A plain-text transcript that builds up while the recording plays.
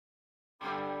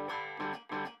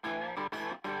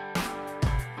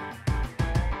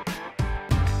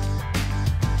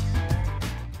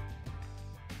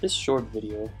This short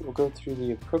video will go through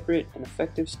the appropriate and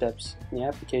effective steps in the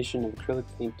application of acrylic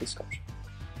paint to sculpture.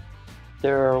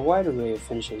 There are a wide array of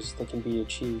finishes that can be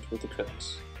achieved with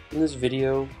acrylics. In this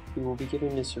video, we will be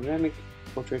giving the ceramic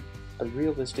portrait a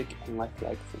realistic and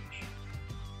lifelike finish.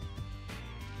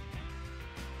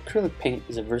 Acrylic paint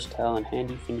is a versatile and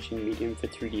handy finishing medium for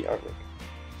 3D artwork.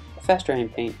 A fast-drying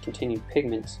paint containing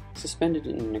pigments suspended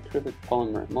in an acrylic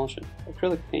polymer emulsion.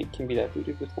 Acrylic paint can be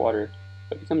diluted with water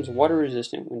but becomes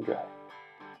water-resistant when dry.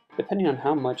 Depending on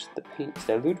how much the paint is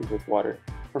diluted with water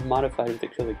or modified with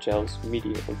acrylic gels,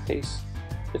 media, or paste,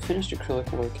 the finished acrylic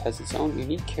work has its own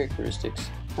unique characteristics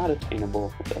not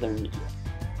attainable with other media.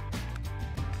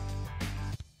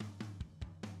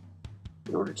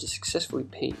 In order to successfully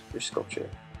paint your sculpture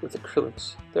with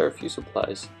acrylics, there are a few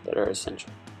supplies that are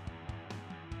essential.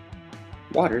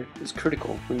 Water is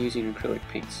critical when using acrylic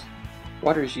paints.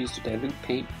 Water is used to dilute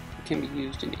paint and can be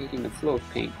used in aiding the flow of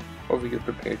paint over your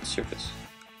prepared surface.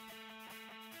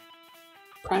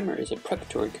 Primer is a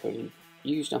preparatory coating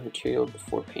used on material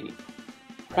before painting.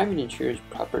 Priming ensures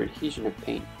proper adhesion of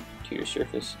paint to your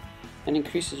surface and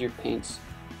increases your paint's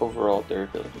overall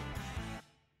durability.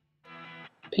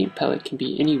 Paint palette can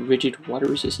be any rigid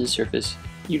water-resistant surface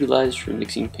utilized for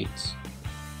mixing paints.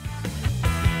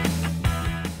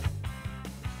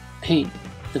 Paint,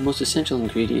 the most essential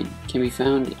ingredient, can be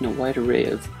found in a wide array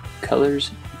of colors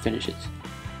and finishes.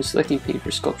 When selecting paint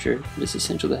for sculpture, it is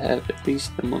essential to have at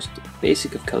least the most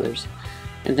basic of colors,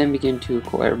 and then begin to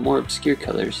acquire more obscure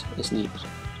colors as needed.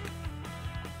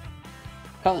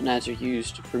 Palette knives are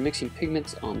used for mixing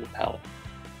pigments on the palette.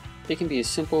 They can be as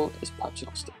simple as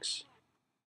popsicle sticks.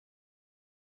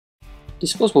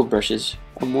 Disposable brushes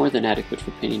are more than adequate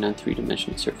for painting on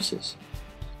three-dimensional surfaces,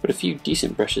 but a few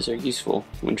decent brushes are useful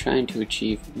when trying to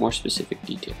achieve more specific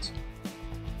details.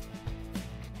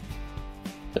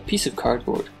 A piece of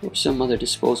cardboard or some other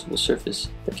disposable surface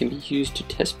that can be used to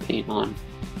test paint on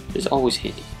is always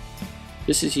handy.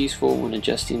 This is useful when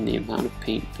adjusting the amount of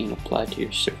paint being applied to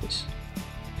your surface.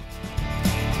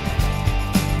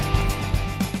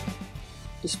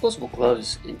 Disposable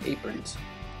gloves and aprons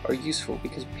are useful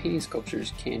because painting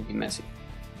sculptures can be messy.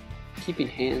 Keeping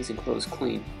hands and clothes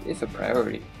clean, if a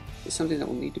priority, is something that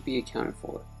will need to be accounted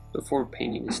for before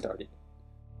painting is started.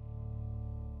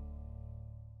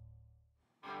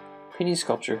 Painting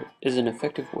sculpture is an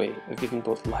effective way of giving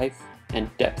both life and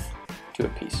depth to a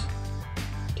piece.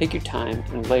 Take your time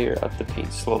and layer up the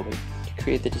paint slowly to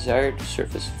create the desired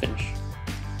surface finish.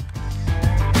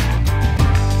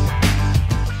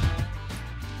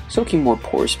 Soaking more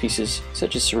porous pieces,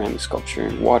 such as ceramic sculpture,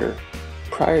 in water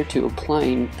prior to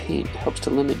applying paint helps to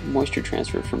limit moisture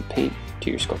transfer from paint to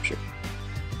your sculpture.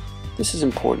 This is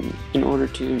important in order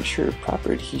to ensure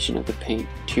proper adhesion of the paint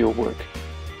to your work.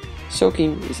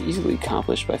 Soaking is easily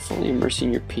accomplished by fully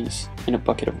immersing your piece in a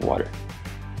bucket of water.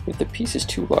 If the piece is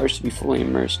too large to be fully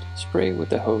immersed, spray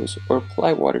with a hose or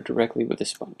apply water directly with a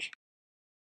sponge.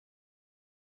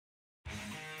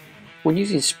 When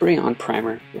using spray-on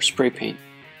primer or spray paint,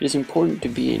 it is important to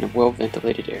be in a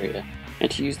well-ventilated area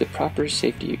and to use the proper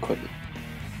safety equipment.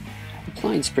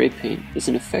 Applying spray paint is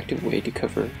an effective way to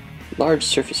cover large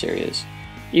surface areas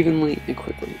evenly and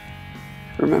quickly.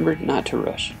 Remember not to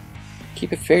rush.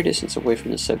 Keep a fair distance away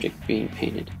from the subject being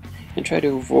painted and try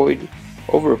to avoid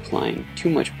over-applying too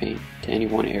much paint to any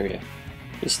one area.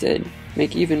 Instead,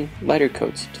 make even lighter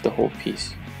coats to the whole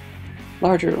piece.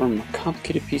 Larger or more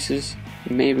complicated pieces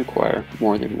may require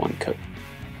more than one coat.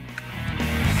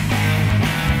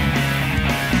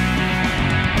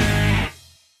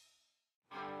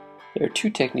 There are two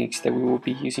techniques that we will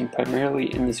be using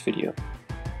primarily in this video.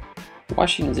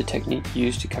 Washing is a technique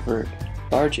used to cover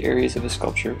large areas of a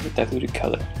sculpture with diluted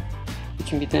color. It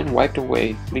can be then wiped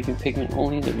away, leaving pigment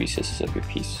only in the recesses of your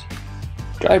piece.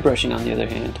 Dry brushing, on the other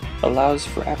hand, allows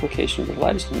for application of the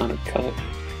lightest amount of color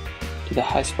to the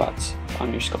high spots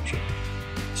on your sculpture.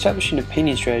 Establishing a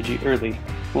painting strategy early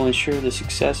will ensure the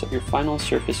success of your final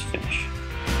surface finish.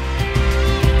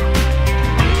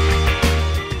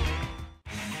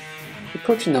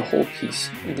 Approaching the whole piece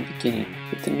in the beginning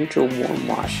with the neutral warm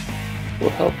wash will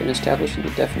help in establishing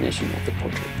the definition of the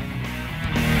portrait.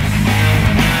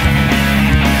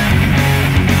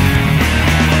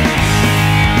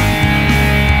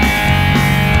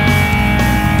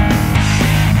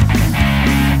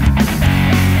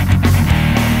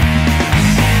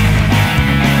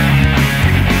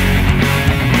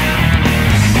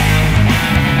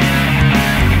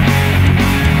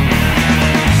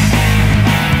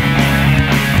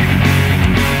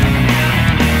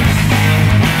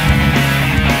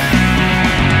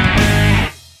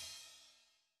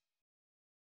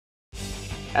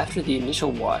 After the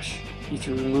initial wash, You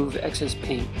can remove excess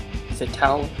paint with a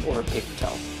towel or a paper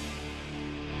towel.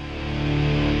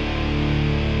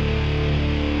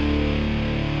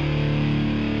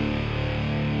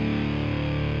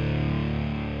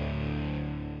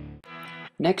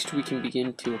 Next, we can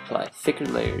begin to apply thicker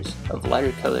layers of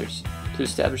lighter colors to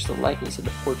establish the lightness of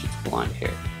the portrait's blonde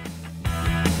hair.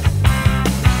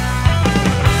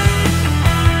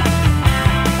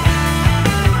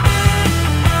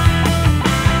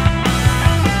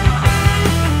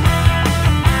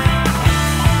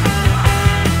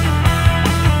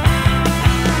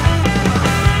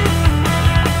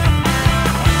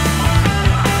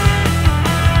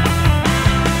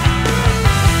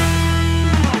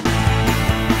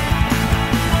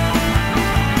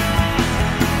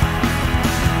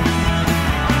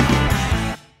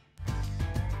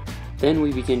 Then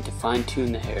we begin to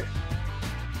fine-tune the hair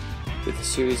with a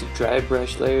series of dry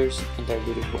brush layers and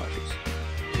diluted washes.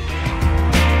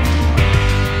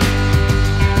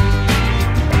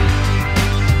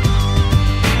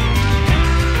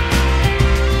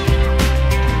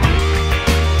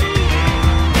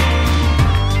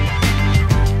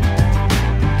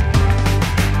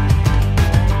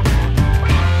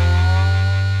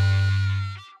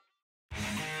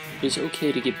 It is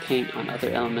okay to get paint on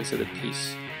other elements of the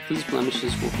piece. These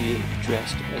blemishes will be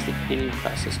addressed as the painting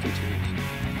process continues.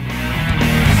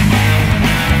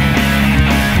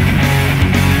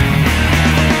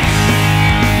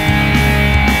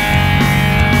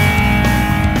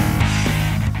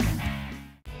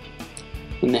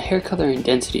 When the hair color and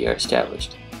density are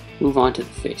established, move on to the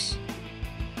face.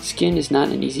 Skin is not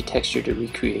an easy texture to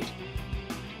recreate.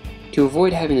 To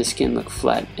avoid having the skin look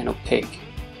flat and opaque,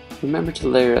 remember to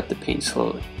layer up the paint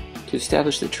slowly to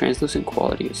establish the translucent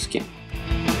quality of skin.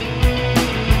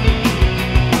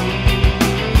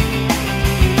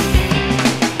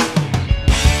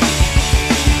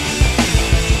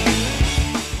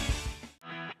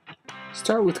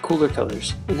 Start with cooler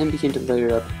colors and then begin to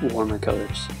layer up warmer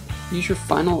colors. Use your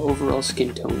final overall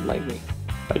skin tone lightly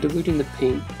by diluting the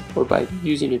paint or by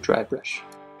using a dry brush.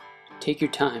 Take your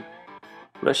time.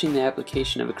 Rushing the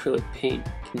application of acrylic paint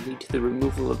can lead to the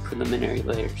removal of preliminary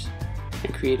layers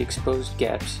and create exposed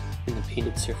gaps in the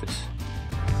painted surface.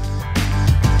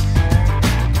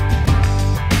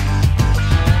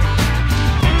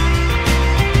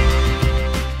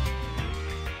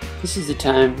 This is the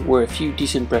time where a few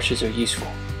decent brushes are useful.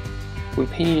 When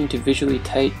painting into visually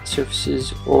tight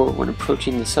surfaces or when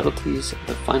approaching the subtleties of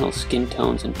the final skin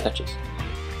tones and touches.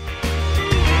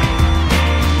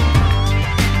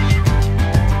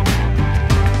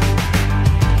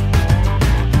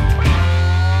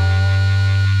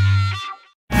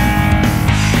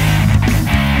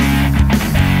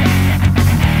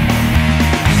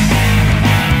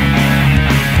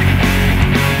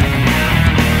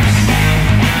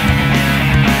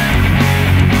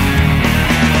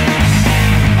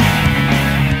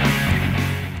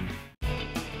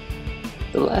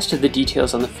 The last of the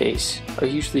details on the face are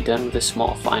usually done with a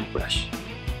small fine brush,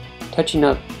 touching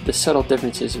up the subtle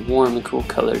differences of warm and cool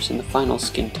colors in the final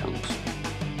skin tones.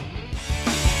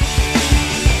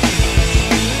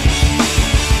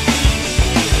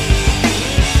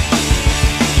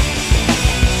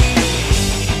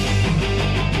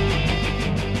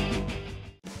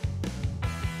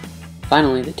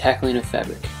 Finally, the tackling of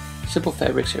fabric. Simple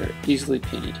fabrics are easily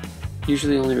painted,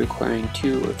 usually only requiring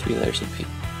 2 or 3 layers of paint.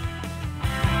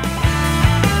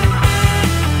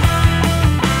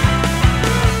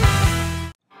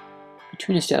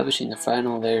 Between establishing the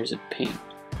final layers of paint,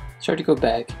 start to go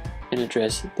back and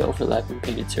address the overlapping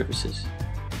painted surfaces.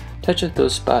 Touch up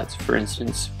those spots, for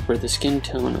instance, where the skin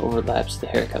tone overlaps the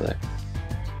hair color.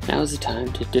 Now is the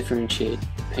time to differentiate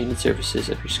the painted surfaces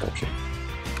of your sculpture.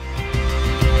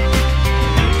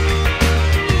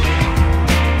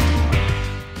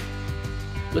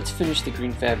 Let's finish the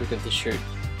green fabric of the shirt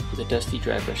with a dusty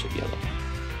dry brush of yellow.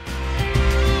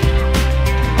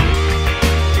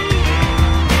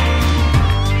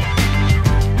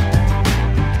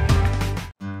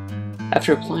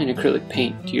 After applying acrylic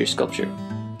paint to your sculpture,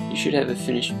 you should have a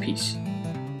finished piece,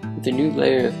 with a new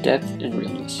layer of depth and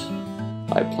realness.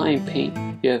 By applying paint,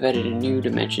 you have added a new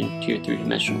dimension to your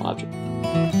three-dimensional object.